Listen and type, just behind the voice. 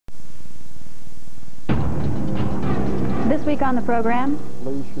This week on the program,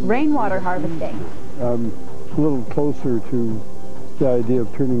 rainwater harvesting. A little closer to the idea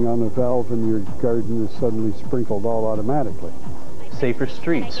of turning on a valve and your garden is suddenly sprinkled all automatically. Safer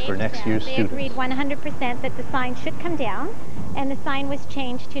streets for next year's students. They agreed 100% that the sign should come down, and the sign was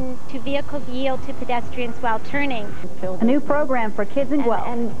changed to vehicles yield to pedestrians while turning. A new program for kids in Guelph.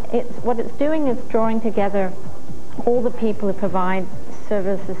 And what it's doing is drawing together all the people who provide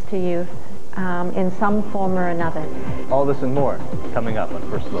services to youth in some form or another. All this and more coming up on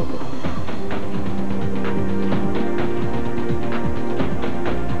First Local.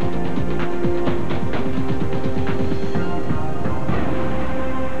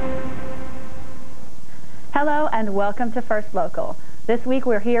 Hello and welcome to First Local. This week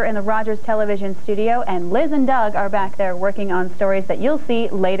we're here in the Rogers Television studio and Liz and Doug are back there working on stories that you'll see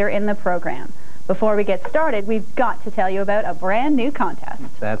later in the program. Before we get started, we've got to tell you about a brand new contest.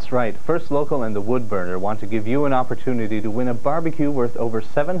 That's right. First Local and the Wood Burner want to give you an opportunity to win a barbecue worth over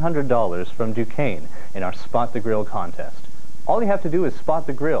 $700 from Duquesne in our Spot the Grill contest. All you have to do is spot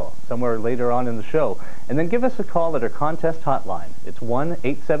the grill somewhere later on in the show and then give us a call at our contest hotline. It's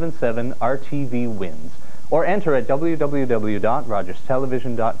 1-877-RTV-WINS. Or enter at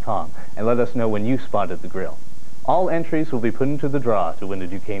www.rogerstelevision.com and let us know when you spotted the grill. All entries will be put into the draw to win a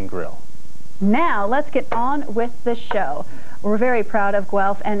Duquesne grill. Now, let's get on with the show. We're very proud of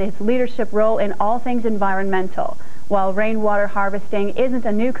Guelph and its leadership role in all things environmental. While rainwater harvesting isn't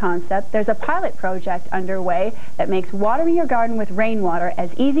a new concept, there's a pilot project underway that makes watering your garden with rainwater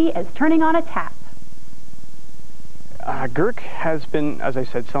as easy as turning on a tap. Guelph has been, as I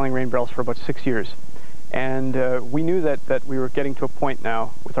said, selling rain barrels for about 6 years. And we knew that we were getting to a point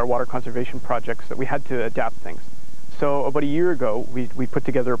now with our water conservation projects that we had to adapt things. So about a year ago, we put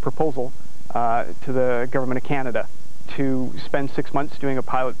together a proposal to the Government of Canada to spend 6 months doing a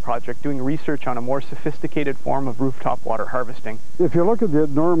pilot project, doing research on a more sophisticated form of rooftop water harvesting. If you look at the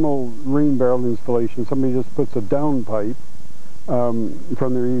normal rain barrel installation, somebody just puts a downpipe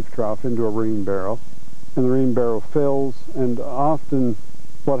from their eave trough into a rain barrel, and the rain barrel fills, and often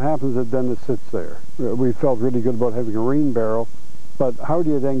what happens is then it sits there. We felt really good about having a rain barrel, but how do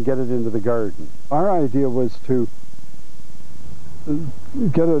you then get it into the garden? Our idea was to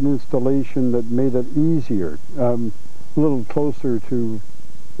get an installation that made it easier, a little closer to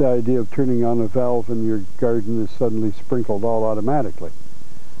the idea of turning on a valve and your garden is suddenly sprinkled all automatically.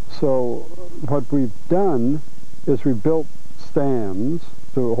 So what we've done is we built stands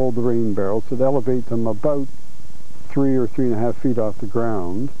to hold the rain barrels that elevate them about 3 or 3.5 feet off the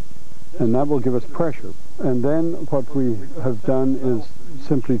ground, and that will give us pressure. And then what we have done is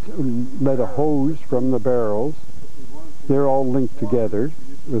simply let a hose from the barrels. They're all linked together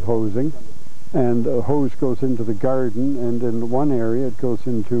with hosing, and a hose goes into the garden, and in one area it goes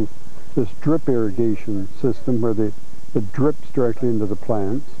into this drip irrigation system where it drips directly into the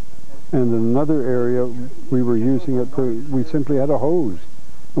plants, and in another area we were using it we simply had a hose.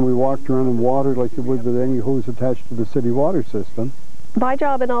 And we walked around and watered like you would with any hose attached to the city water system. My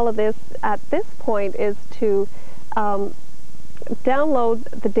job in all of this at this point is to download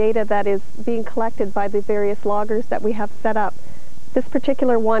the data that is being collected by the various loggers that we have set up. This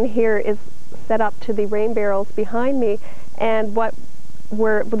particular one here is set up to the rain barrels behind me, and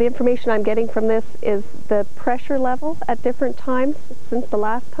the information I'm getting from this is the pressure level at different times since the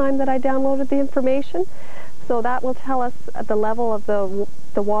last time that I downloaded the information. So that will tell us the level of the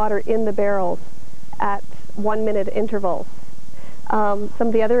water in the barrels at 1-minute intervals. Some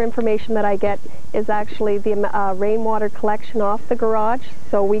of the other information that I get is actually the rainwater collection off the garage,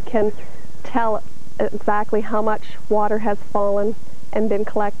 so we can tell exactly how much water has fallen and been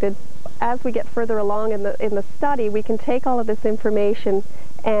collected. As we get further along in the study, we can take all of this information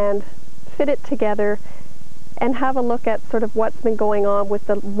and fit it together and have a look at sort of what's been going on with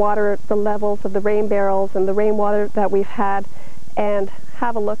the water, the levels of the rain barrels and the rainwater that we've had, and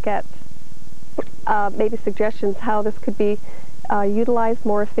have a look at maybe suggestions how this could be utilized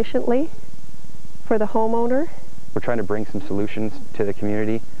more efficiently for the homeowner. We're trying to bring some solutions to the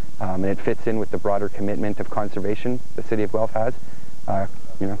community, and it fits in with the broader commitment of conservation the City of Guelph has,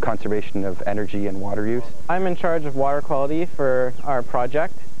 conservation of energy and water use. I'm in charge of water quality for our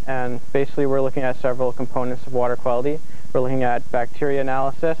project, and basically we're looking at several components of water quality. We're looking at bacteria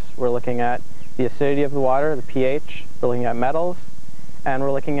analysis, we're looking at the acidity of the water, the pH, we're looking at metals, and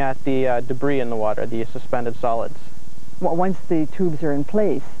we're looking at the debris in the water, the suspended solids. Well, once the tubes are in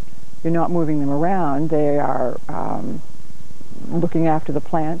place, you're not moving them around. They are looking after the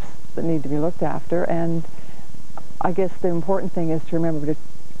plants that need to be looked after, and I guess the important thing is to remember to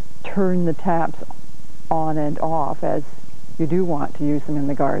turn the taps on and off as you do want to use them in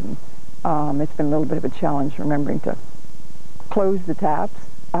the garden. It's been a little bit of a challenge remembering to close the taps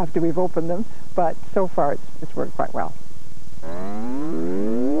after we've opened them, but so far it's worked quite well.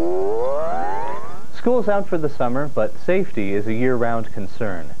 School's out for the summer, but safety is a year-round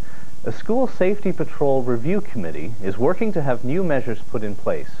concern. A school safety patrol review committee is working to have new measures put in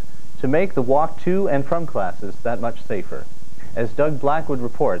place to make the walk to and from classes that much safer. As Doug Blackwood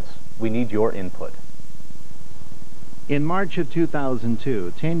reports, we need your input. In March of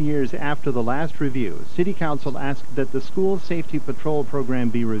 2002, 10 years after the last review, City Council asked that the school safety patrol program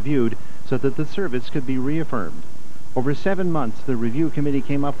be reviewed so that the service could be reaffirmed. Over 7 months, the review committee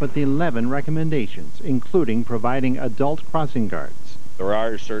came up with 11 recommendations, including providing adult crossing guards. There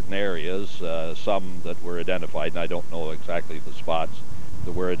are certain areas, some that were identified, and I don't know exactly the spots,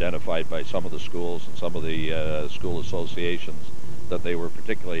 that were identified by some of the schools and some of the school associations that they were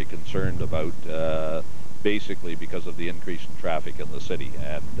particularly concerned about, basically because of the increase in traffic in the city.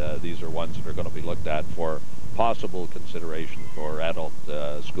 And these are ones that are going to be looked at for possible consideration for adult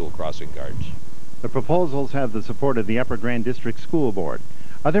school crossing guards. The proposals have the support of the Upper Grand District School Board.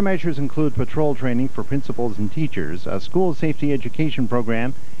 Other measures include patrol training for principals and teachers, a school safety education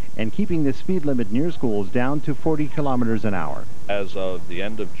program, and keeping the speed limit near schools down to 40 kilometers an hour. As of the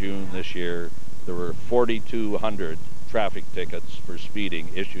end of June this year, there were 4,200 traffic tickets for speeding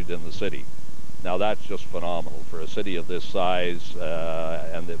issued in the city. Now that's just phenomenal for a city of this size,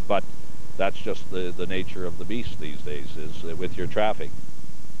 but that's just the nature of the beast these days, is with your traffic.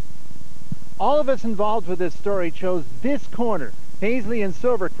 All of us involved with this story chose this corner, Paisley and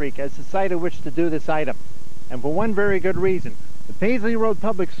Silvercreek, as the site at which to do this item. And for one very good reason. The Paisley Road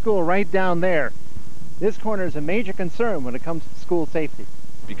Public School right down there. This corner is a major concern when it comes to school safety.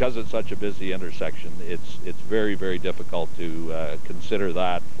 Because it's such a busy intersection, it's very, very difficult to consider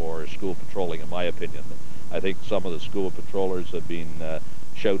that for school patrolling, in my opinion. I think some of the school patrollers have been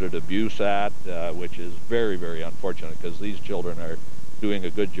shouted abuse at, which is very, very unfortunate, because these children are doing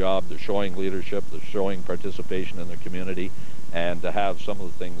a good job. They're showing leadership, they're showing participation in their community, and to have some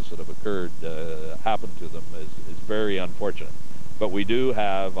of the things that have occurred happen to them is very unfortunate. But we do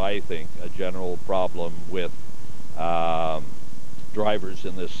have, I think, a general problem with drivers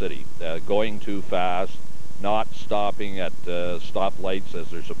in this city, going too fast, not stopping at stop lights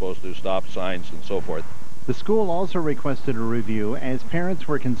as they're supposed to, stop signs and so forth. The school also requested a review as parents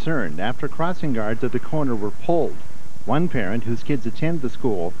were concerned after crossing guards at the corner were pulled. One parent whose kids attend the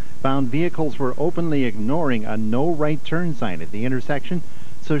school found vehicles were openly ignoring a no right turn sign at the intersection,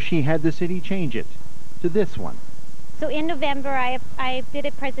 so she had the city change it to this one. So in November, I did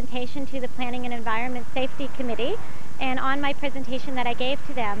a presentation to the Planning and Environment Safety Committee, and on my presentation that I gave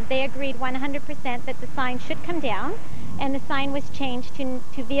to them, they agreed 100% that the sign should come down, and the sign was changed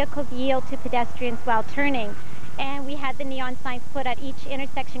to vehicles yield to pedestrians while turning. And we had the neon signs put at each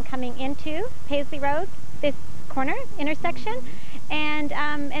intersection coming into Paisley Road, this corner intersection. And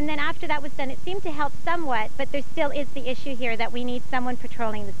then after that was done, it seemed to help somewhat, but there still is the issue here that we need someone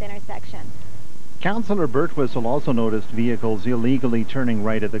patrolling this intersection. Councillor Birtwistle also noticed vehicles illegally turning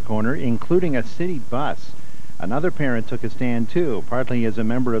right at the corner, including a city bus. Another parent took a stand too, partly as a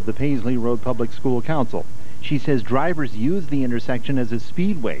member of the Paisley Road Public School Council. She says drivers use the intersection as a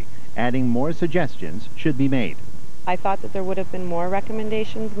speedway, adding more suggestions should be made. I thought that there would have been more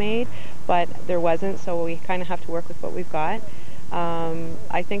recommendations made, but there wasn't, so we kind of have to work with what we've got.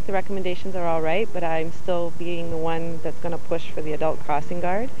 I think the recommendations are all right, but I'm still being the one that's going to push for the adult crossing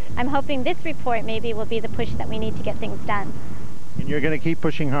guard. I'm hoping this report maybe will be the push that we need to get things done. And you're going to keep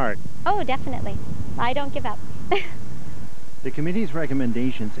pushing hard? Oh, definitely. I don't give up. The committee's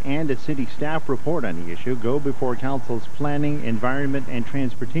recommendations and a city staff report on the issue go before Council's Planning, Environment and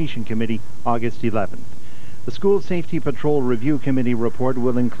Transportation Committee August 11th. The School Safety Patrol Review Committee report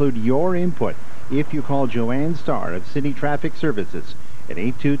will include your input if you call Joanne Starr of City Traffic Services at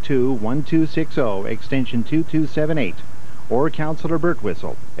 822-1260 extension 2278 or Councillor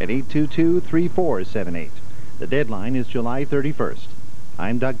Birtwistle at 822-3478. The deadline is July 31st.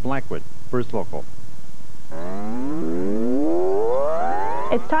 I'm Doug Blackwood, First Local.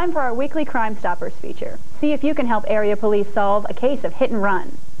 It's time for our weekly Crime Stoppers feature. See if you can help area police solve a case of hit and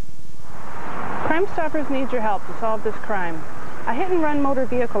run. Crime Stoppers needs your help to solve this crime. A hit-and-run motor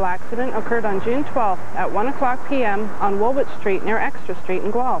vehicle accident occurred on June 12th at 1 o'clock p.m. on Woolwich Street near Extra Street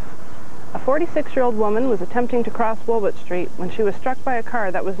in Guelph. A 46-year-old woman was attempting to cross Woolwich Street when she was struck by a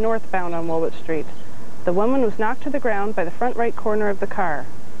car that was northbound on Woolwich Street. The woman was knocked to the ground by the front right corner of the car.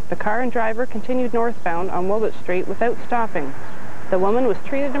 The car and driver continued northbound on Woolwich Street without stopping. The woman was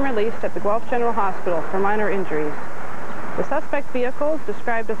treated and released at the Guelph General Hospital for minor injuries. The suspect vehicle is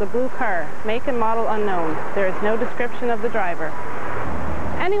described as a blue car, make and model unknown. There is no description of the driver.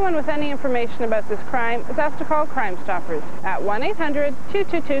 Anyone with any information about this crime is asked to call Crime Stoppers at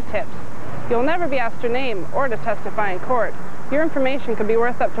 1-800-222-TIPS. You'll never be asked your name or to testify in court. Your information could be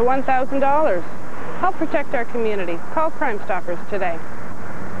worth up to $1,000. Help protect our community. Call Crime Stoppers today.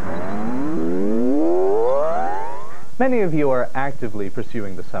 Many of you are actively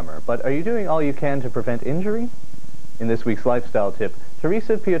pursuing the summer, but are you doing all you can to prevent injury? In this week's lifestyle tip,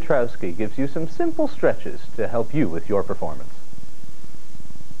 Teresa Piotrowski gives you some simple stretches to help you with your performance.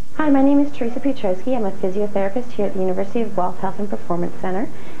 Hi, my name is Teresa Piotrowski. I'm a physiotherapist here at the University of Guelph Health and Performance Center,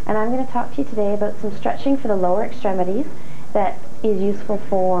 and I'm going to talk to you today about some stretching for the lower extremities that is useful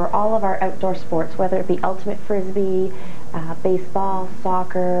for all of our outdoor sports, whether it be ultimate frisbee, baseball,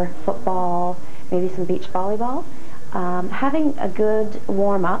 soccer, football, maybe some beach volleyball. Having a good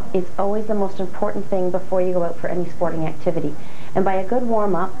warm-up is always the most important thing before you go out for any sporting activity. And by a good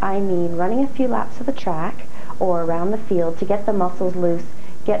warm-up, I mean running a few laps of the track or around the field to get the muscles loose,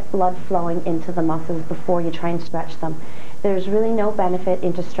 get blood flowing into the muscles before you try and stretch them. There's really no benefit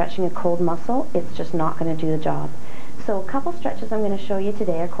into stretching a cold muscle. It's just not going to do the job. So a couple stretches I'm going to show you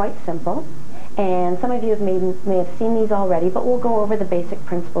today are quite simple, and some of you may have seen these already, but we'll go over the basic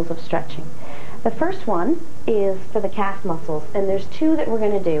principles of stretching. The first one is for the calf muscles, and there's two that we're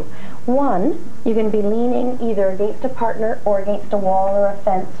going to do. One, you're going to be leaning either against a partner or against a wall or a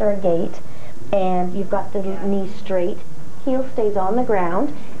fence or a gate, and you've got the knee straight, heel stays on the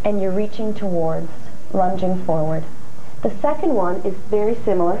ground, and you're reaching towards, lunging forward. The second one is very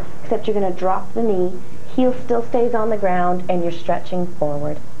similar, except you're going to drop the knee, heel still stays on the ground, and you're stretching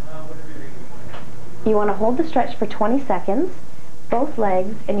forward. You want to hold the stretch for 20 seconds, both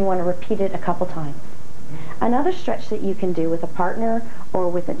legs, and you want to repeat it a couple times. Another stretch that you can do with a partner or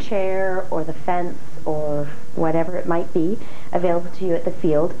with a chair or the fence or whatever it might be available to you at the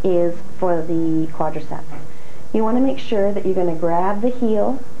field is for the quadriceps. You want to make sure that you're going to grab the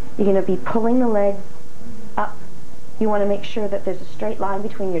heel, you're going to be pulling the leg up. You want to make sure that there's a straight line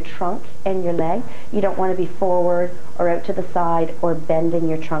between your trunk and your leg. You don't want to be forward or out to the side or bending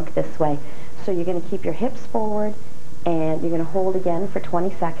your trunk this way. So you're going to keep your hips forward, and you're going to hold again for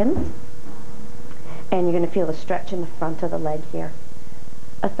 20 seconds, and you're going to feel the stretch in the front of the leg here.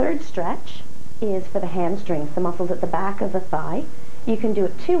 A third stretch is for the hamstrings, the muscles at the back of the thigh. You can do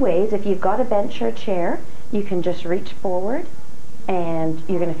it two ways. If you've got a bench or a chair, you can just reach forward, and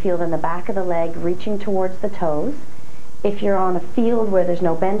you're going to feel it in the back of the leg reaching towards the toes. If you're on a field where there's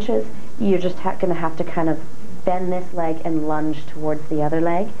no benches, you're just going to have to kind of bend this leg and lunge towards the other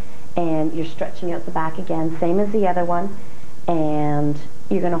leg, and you're stretching out the back again, same as the other one, and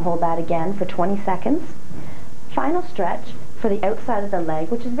you're going to hold that again for 20 seconds. Final stretch for the outside of the leg,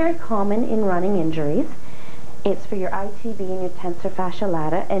 which is very common in running injuries. It's for your ITB and your tensor fascia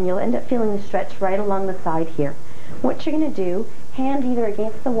lata, and you'll end up feeling the stretch right along the side here. What you're going to do, hand either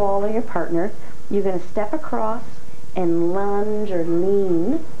against the wall or your partner, you're going to step across and lunge or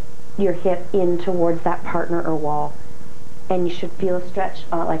lean your hip in towards that partner or wall. And you should feel a stretch,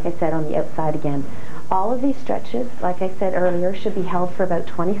 like I said, on the outside again. All of these stretches, like I said earlier, should be held for about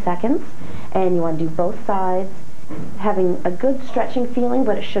 20 seconds, and you want to do both sides, having a good stretching feeling,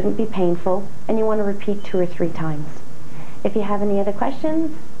 but it shouldn't be painful, and you want to repeat 2 or 3 times. If you have any other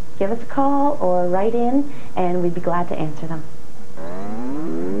questions, give us a call or write in, and we'd be glad to answer them.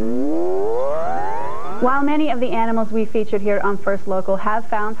 While many of the animals we featured here on First Local have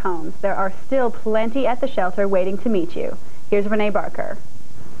found homes, there are still plenty at the shelter waiting to meet you. Here's Renee Barker.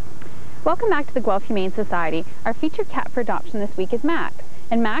 Welcome back to the Guelph Humane Society. Our featured cat for adoption this week is Max.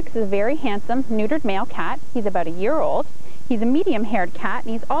 And Max is a very handsome, neutered male cat. He's about a year old. He's a medium-haired cat,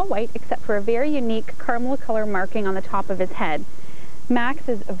 and he's all white except for a very unique caramel color marking on the top of his head. Max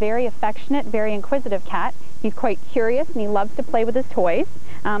is a very affectionate, very inquisitive cat. He's quite curious, and he loves to play with his toys.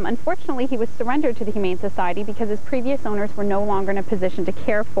 Unfortunately, he was surrendered to the Humane Society because his previous owners were no longer in a position to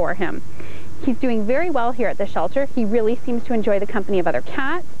care for him. He's doing very well here at the shelter. He really seems to enjoy the company of other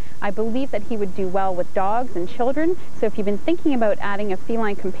cats. I believe that he would do well with dogs and children, so if you've been thinking about adding a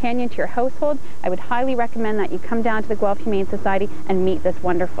feline companion to your household, I would highly recommend that you come down to the Guelph Humane Society and meet this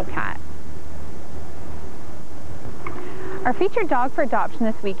wonderful cat. Our featured dog for adoption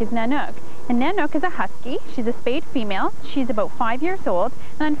this week is Nanook. And Nanook is a husky. She's a spayed female. She's about 5 years old,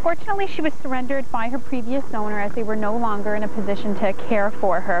 and unfortunately she was surrendered by her previous owner as they were no longer in a position to care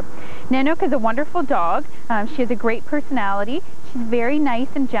for her. Nanook is a wonderful dog. She has a great personality. She's very nice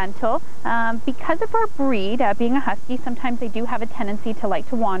and gentle. Because of her breed, being a husky, sometimes they do have a tendency to like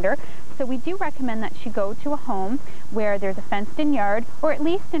to wander. So we do recommend that she go to a home where there's a fenced-in yard, or at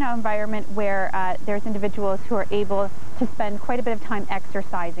least in an environment where there's individuals who are able to spend quite a bit of time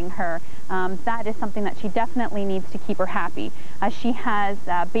exercising her. That is something that she definitely needs to keep her happy. She has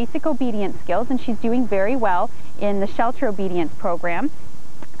basic obedience skills, and she's doing very well in the shelter obedience program.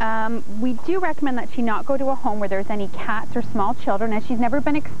 We do recommend that she not go to a home where there's any cats or small children, as she's never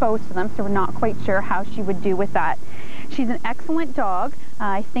been exposed to them, so we're not quite sure how she would do with that. She's an excellent dog.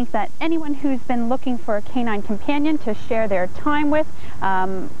 I think that anyone who's been looking for a canine companion to share their time with,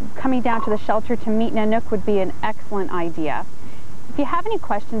 coming down to the shelter to meet Nanook would be an excellent idea. If you have any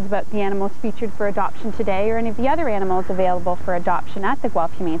questions about the animals featured for adoption today or any of the other animals available for adoption at the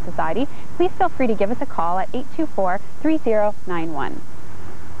Guelph Humane Society, please feel free to give us a call at 824-3091.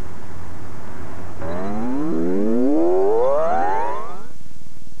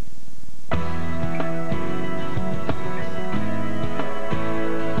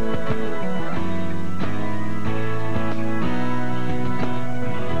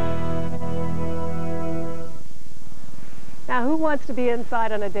 Now, who wants to be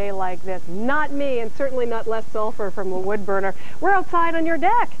inside on a day like this? Not me, and certainly not Les Sulphur from the wood burner. We're outside on your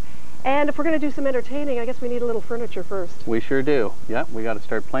deck. And if we're going to do some entertaining, I guess we need a little furniture first. We sure do. Yep, we got to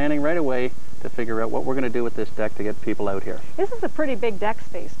start planning right away to figure out what we're going to do with this deck to get people out here. This is a pretty big deck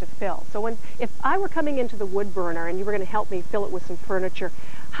space to fill. So if I were coming into the wood burner and you were going to help me fill it with some furniture,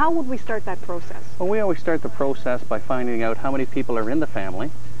 how would we start that process? Well, we always start the process by finding out how many people are in the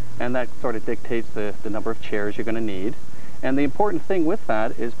family, and that sort of dictates the number of chairs you're going to need. And the important thing with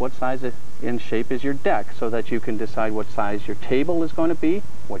that is what size in shape is your deck, so that you can decide what size your table is going to be,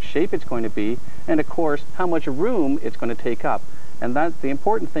 what shape it's going to be, and of course how much room it's going to take up. And the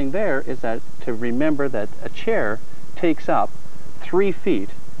important thing there is that to remember that a chair takes up 3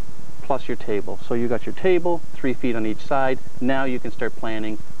 feet plus your table. So you got your table, 3 feet on each side. Now you can start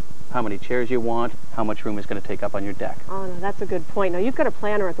planning how many chairs you want, how much room is going to take up on your deck. Oh, no, that's a good point. Now, you've got a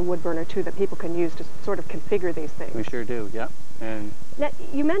planner at the wood burner, too, that people can use to sort of configure these things. We sure do, yeah. And now,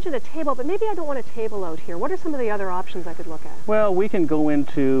 you mentioned a table, but maybe I don't want a table out here. What are some of the other options I could look at? Well, we can go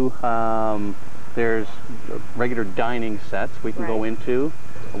into, there's regular dining sets we can go into.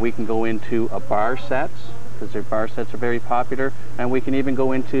 We can go into a bar sets, because their bar sets are very popular. And we can even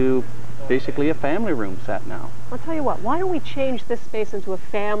go into basically a family room set now. I'll tell you what, why don't we change this space into a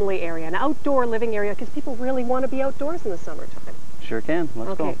family area, an outdoor living area, because people really want to be outdoors in the summertime. Sure can.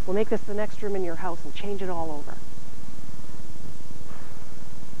 Let's go. Okay, we'll make this the next room in your house and change it all over.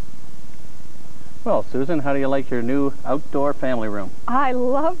 Well, Susan, how do you like your new outdoor family room? I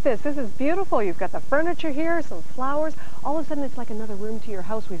love this. This is beautiful. You've got the furniture here, some flowers. All of a sudden, it's like another room to your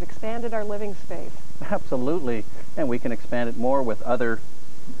house. We've expanded our living space. Absolutely. And we can expand it more with other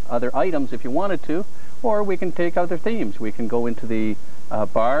items if you wanted to, or we can take other themes. We can go into the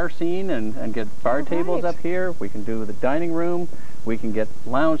bar scene and get bar tables up here. We can do the dining room. We can get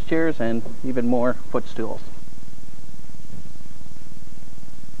lounge chairs and even more footstools.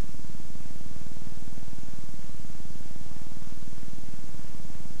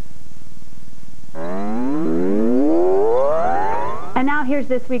 And now here's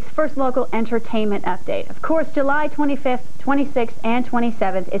this week's first local entertainment update. Of course, July 25th, 26th, and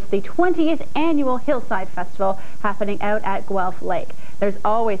 27th, it's the 20th annual Hillside Festival happening out at Guelph Lake. There's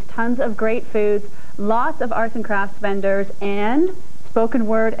always tons of great foods, lots of arts and crafts vendors, and spoken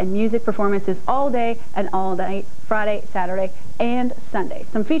word and music performances all day and all night, Friday, Saturday, and Sunday.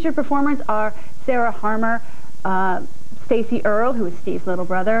 Some featured performers are Sarah Harmer, Stacey Earle, who is Steve's little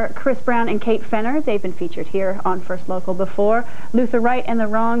brother, Chris Brown and Kate Fenner. They've been featured here on First Local before. Luther Wright and the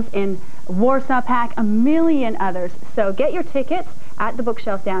Wrongs in Warsaw Pack, a million others. So get your tickets at the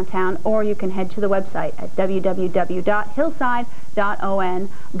bookshelf downtown, or you can head to the website at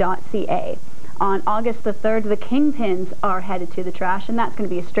www.hillside.on.ca. On August the 3rd, the Kingpins are headed to the Trash, and that's going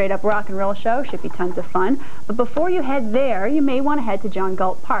to be a straight-up rock and roll show. Should be tons of fun. But before you head there, you may want to head to John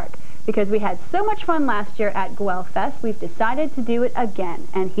Galt Park, because we had so much fun last year at Guelph Fest, we've decided to do it again.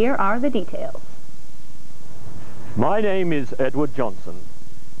 And here are the details. My name is Edward Johnson.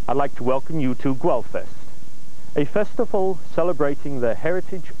 I'd like to welcome you to Guelph Fest, a festival celebrating the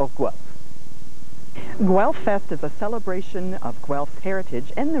heritage of Guelph. Guelph Fest is a celebration of Guelph's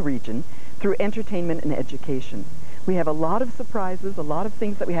heritage and the region through entertainment and education. We have a lot of surprises, a lot of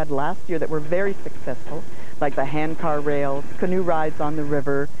things that we had last year that were very successful, like the handcar rails, canoe rides on the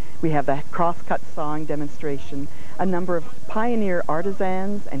river. We have the crosscut sawing demonstration, a number of pioneer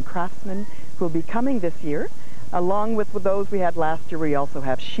artisans and craftsmen who will be coming this year. Along with those we had last year, we also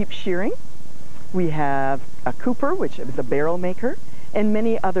have sheep shearing. We have a cooper, which is a barrel maker, and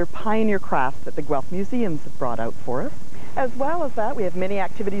many other pioneer crafts that the Guelph Museums have brought out for us. As well as that, we have many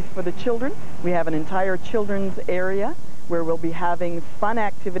activities for the children. We have an entire children's area where we'll be having fun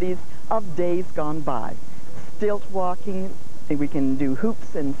activities of days gone by. stilt walking. We can do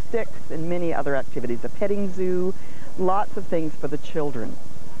hoops and sticks and many other activities, a petting zoo, lots of things for the children.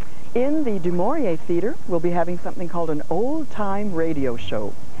 In the Du Maurier Theatre, we'll be having something called an old-time radio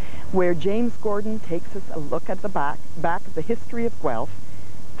show, where James Gordon takes us a look at the back of the history of Guelph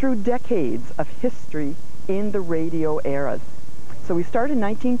through decades of history in the radio eras. So we start in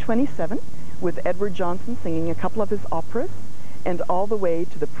 1927 with Edward Johnson singing a couple of his operas, and all the way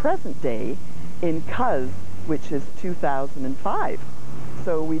to the present day in Cuz, which is 2005.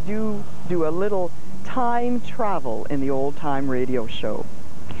 So we do a little time travel in the old-time radio show.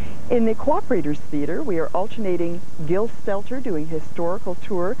 In the Cooperators Theatre, we are alternating Gil Stelter doing a historical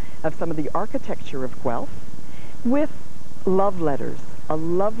tour of some of the architecture of Guelph with Love Letters, a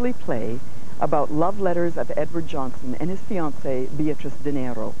lovely play about love letters of Edward Johnson and his fiancée, Beatrice De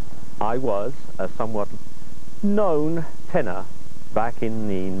Niro. I was a somewhat known tenor back in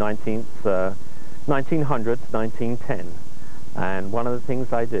the 1900s, 1910. And one of the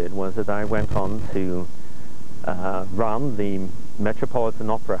things I did was that I went on to run the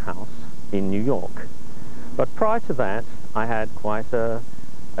Metropolitan Opera House in New York. But prior to that, I had quite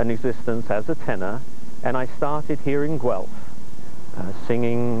an existence as a tenor, and I started here in Guelph,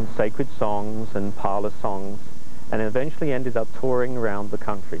 singing sacred songs and parlor songs, and eventually ended up touring around the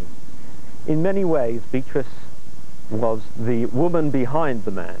country. In many ways, Beatrice was the woman behind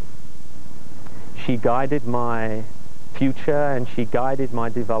the man. She guided my future and she guided my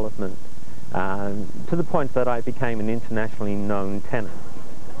development to the point that I became an internationally known tenor.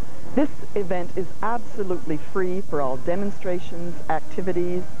 This event is absolutely free for all demonstrations,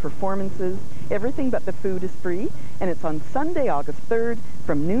 activities, performances. Everything but the food is free, and it's on Sunday, August 3rd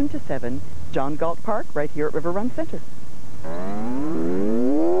from noon to 7, John Galt Park, right here at River Run Center.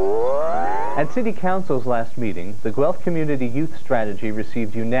 At City Council's last meeting, the Guelph Community Youth Strategy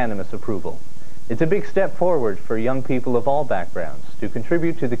received unanimous approval. It's a big step forward for young people of all backgrounds to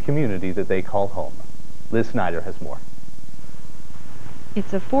contribute to the community that they call home. Liz Snyder has more.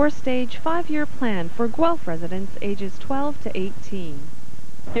 It's a 4-stage, 5-year plan for Guelph residents ages 12 to 18.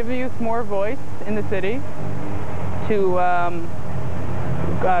 Give youth more voice in the city, to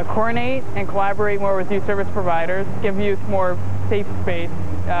coordinate and collaborate more with youth service providers, give youth more safe space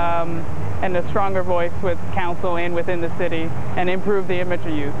and a stronger voice with council and within the city, and improve the image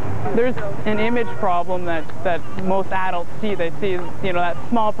of youth. There's an image problem that most adults see. They see, you know, that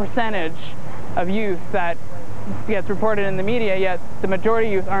small percentage of youth that gets reported in the media, yet the majority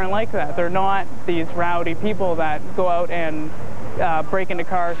of youth aren't like that. They're not these rowdy people that go out and break into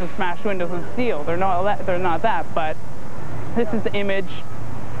cars and smash windows and steal. They're not that, but this is the image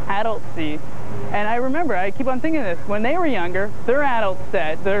adults see. And I remember, I keep on thinking this, when they were younger, their adults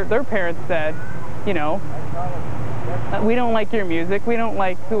said, their parents said, you know, we don't like your music, we don't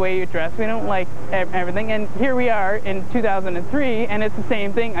like the way you dress, we don't like everything. And here we are in 2003, and it's the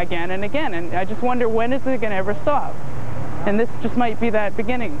same thing again and again. And I just wonder, when is it going to ever stop? And this just might be that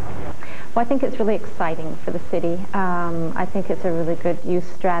beginning. Well, I think it's really exciting for the city. I think it's a really good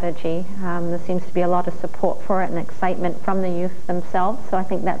youth strategy. There seems to be a lot of support for it and excitement from the youth themselves, so I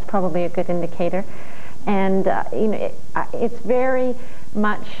think that's probably a good indicator. And you know, it's very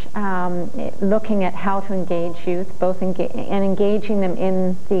much looking at how to engage youth, both engaging them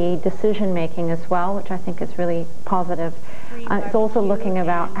in the decision making as well, which I think is really positive. It's also looking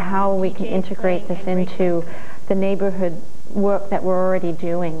about how we can integrate this into the neighborhood work that we're already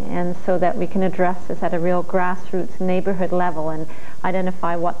doing, and so that we can address this at a real grassroots neighborhood level and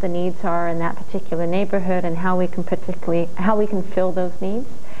identify what the needs are in that particular neighborhood and how we can fill those needs.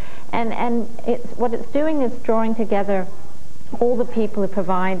 And what it's doing is drawing together all the people who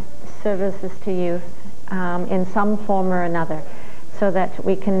provide services to youth in some form or another, so that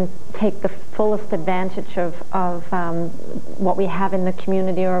we can take the fullest advantage of what we have in the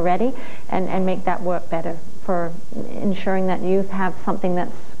community already and make that work better, for ensuring that youth have something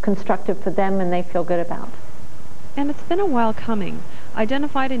that's constructive for them and they feel good about. And it's been a while coming.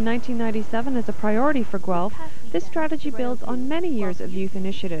 Identified in 1997 as a priority for Guelph, this strategy builds on many years of youth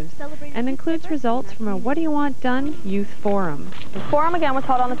initiatives and includes results from a What Do You Want Done youth forum. The forum again was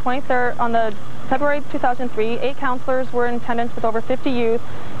held on the 23rd, on the February 2003. 8 counselors were in attendance with over 50 youth,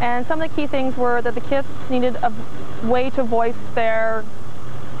 and some of the key things were that the kids needed a way to voice their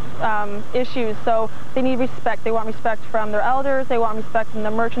issues. So they need respect. They want respect from their elders, they want respect from the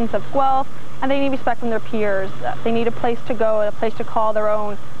merchants of Guelph, and they need respect from their peers. They need a place to go, a place to call their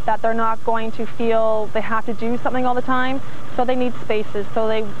own, that they're not going to feel they have to do something all the time. So they need spaces. So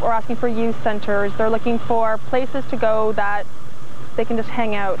they were asking for youth centers. They're looking for places to go that they can just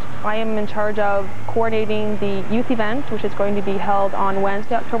hang out. I am in charge of coordinating the youth event, which is going to be held on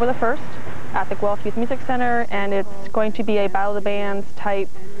Wednesday, October the 1st. at the Guelph Youth Music Center, and it's going to be a Battle of the Bands type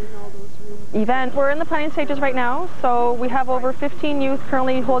event. We're in the planning stages right now, so we have over 15 youth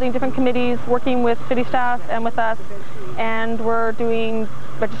currently holding different committees, working with city staff and with us, and we're doing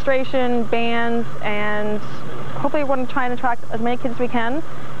registration, bands, and hopefully we're going to try and attract as many kids as we can.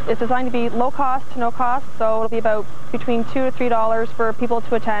 It's designed to be low cost to no cost, so it'll be about between $2 to $3 for people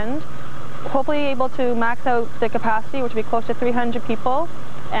to attend. Hopefully able to max out the capacity, which will be close to 300 people.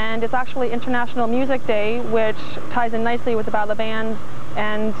 And it's actually International Music Day, which ties in nicely with the Battle of the Bands.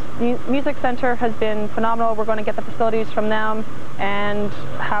 And Music Center has been phenomenal. We're going to get the facilities from them and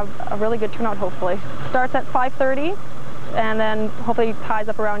have a really good turnout, hopefully. Starts at 5:30, and then hopefully ties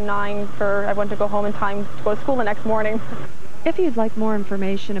up around 9 for everyone to go home in time to go to school the next morning. If you'd like more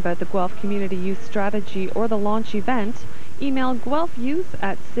information about the Guelph Community Youth Strategy or the launch event, email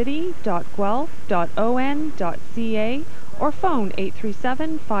guelphyouth@city.guelph.on.ca or phone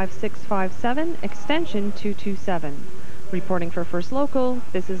 837-5657, extension 227. Reporting for First Local,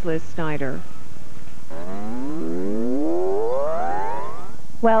 this is Liz Snyder.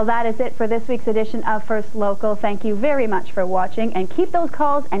 Well, that is it for this week's edition of First Local. Thank you very much for watching, and keep those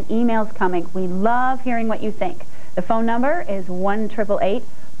calls and emails coming. We love hearing what you think. The phone number is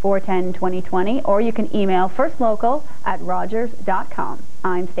 1-888-410-2020, or you can email firstlocal@rogers.com.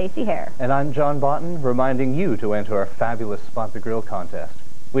 I'm Stacey Hare. And I'm John Botten, reminding you to enter our fabulous Spot the Grill contest.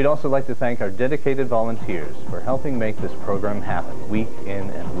 We'd also like to thank our dedicated volunteers for helping make this program happen week in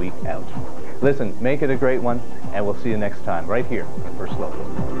and week out. Listen, make it a great one, and we'll see you next time right here on First Local.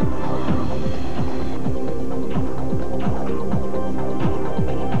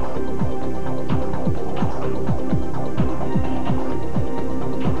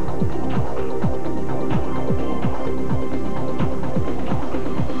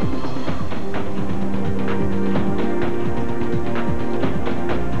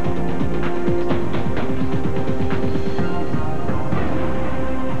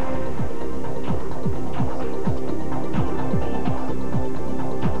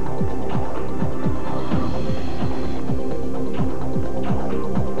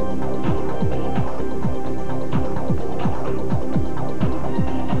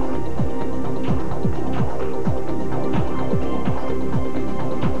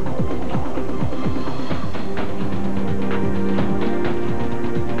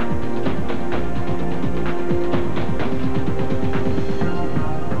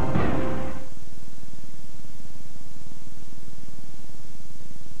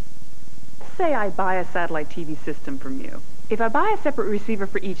 Say I buy a satellite TV system from you. If I buy a separate receiver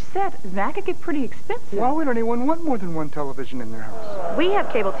for each set, that could get pretty expensive. Why would anyone want more than one television in their house? We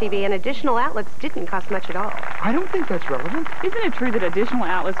have cable TV, and additional outlets didn't cost much at all. I don't think that's relevant. Isn't it true that additional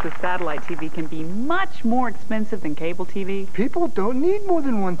outlets with satellite TV can be much more expensive than cable TV? People don't need more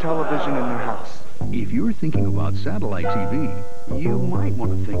than one television in their house. If you're thinking about satellite TV, you might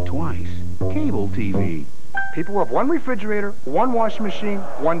want to think twice. Cable TV. People have one refrigerator, one washing machine,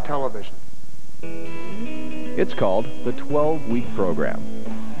 one television. It's called the 12-week program.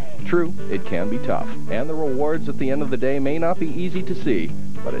 True, it can be tough, and the rewards at the end of the day may not be easy to see,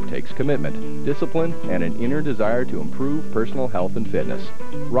 but it takes commitment, discipline, and an inner desire to improve personal health and fitness.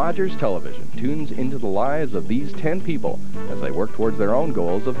 Rogers Television tunes into the lives of these 10 people as they work towards their own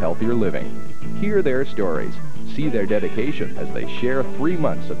goals of healthier living. Hear their stories, see their dedication as they share 3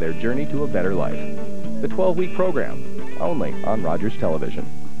 months of their journey to a better life. The 12-week program, only on Rogers Television.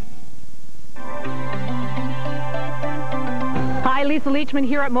 Hi, Lisa Leachman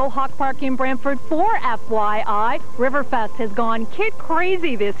here at Mohawk Park in Brantford for FYI. Riverfest has gone kid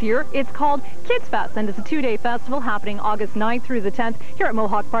crazy this year. It's called Kids Fest, and it's a 2-day festival happening August 9th through the 10th here at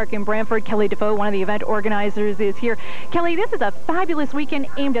Mohawk Park in Brantford. Kelly Defoe, one of the event organizers, is here. Kelly, this is a fabulous weekend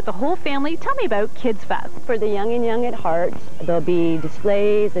aimed at the whole family. Tell me about Kids Fest. For the young and young at heart, there'll be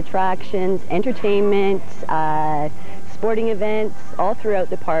displays, attractions, entertainment, sporting events all throughout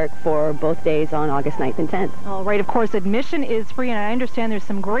the park for both days on August 9th and 10th. All right, of course, admission is free, and I understand there's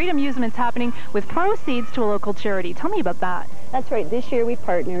some great amusements happening with proceeds to a local charity. Tell me about that. That's right. This year we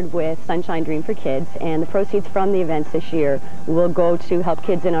partnered with Sunshine Dream for Kids, and the proceeds from the events this year will go to help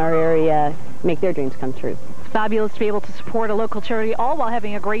kids in our area make their dreams come true. Fabulous to be able to support a local charity, all while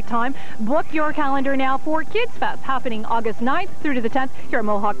having a great time. Book your calendar now for Kids Fest, happening August 9th through to the 10th here at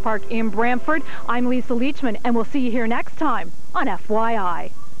Mohawk Park in Brantford. I'm Lisa Leachman, and we'll see you here next time on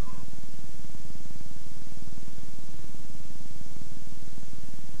FYI.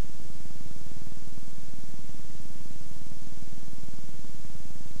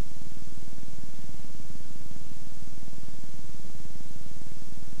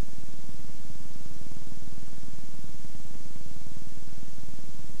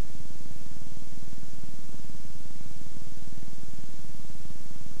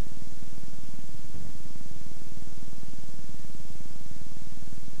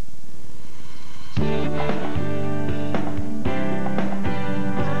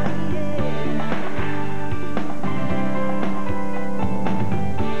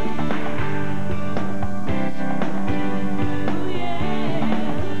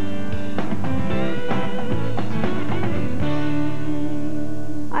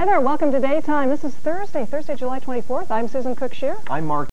 there. Welcome to Daytime. This is Thursday, July 24th. I'm Susan Cook-Shear. I'm Mark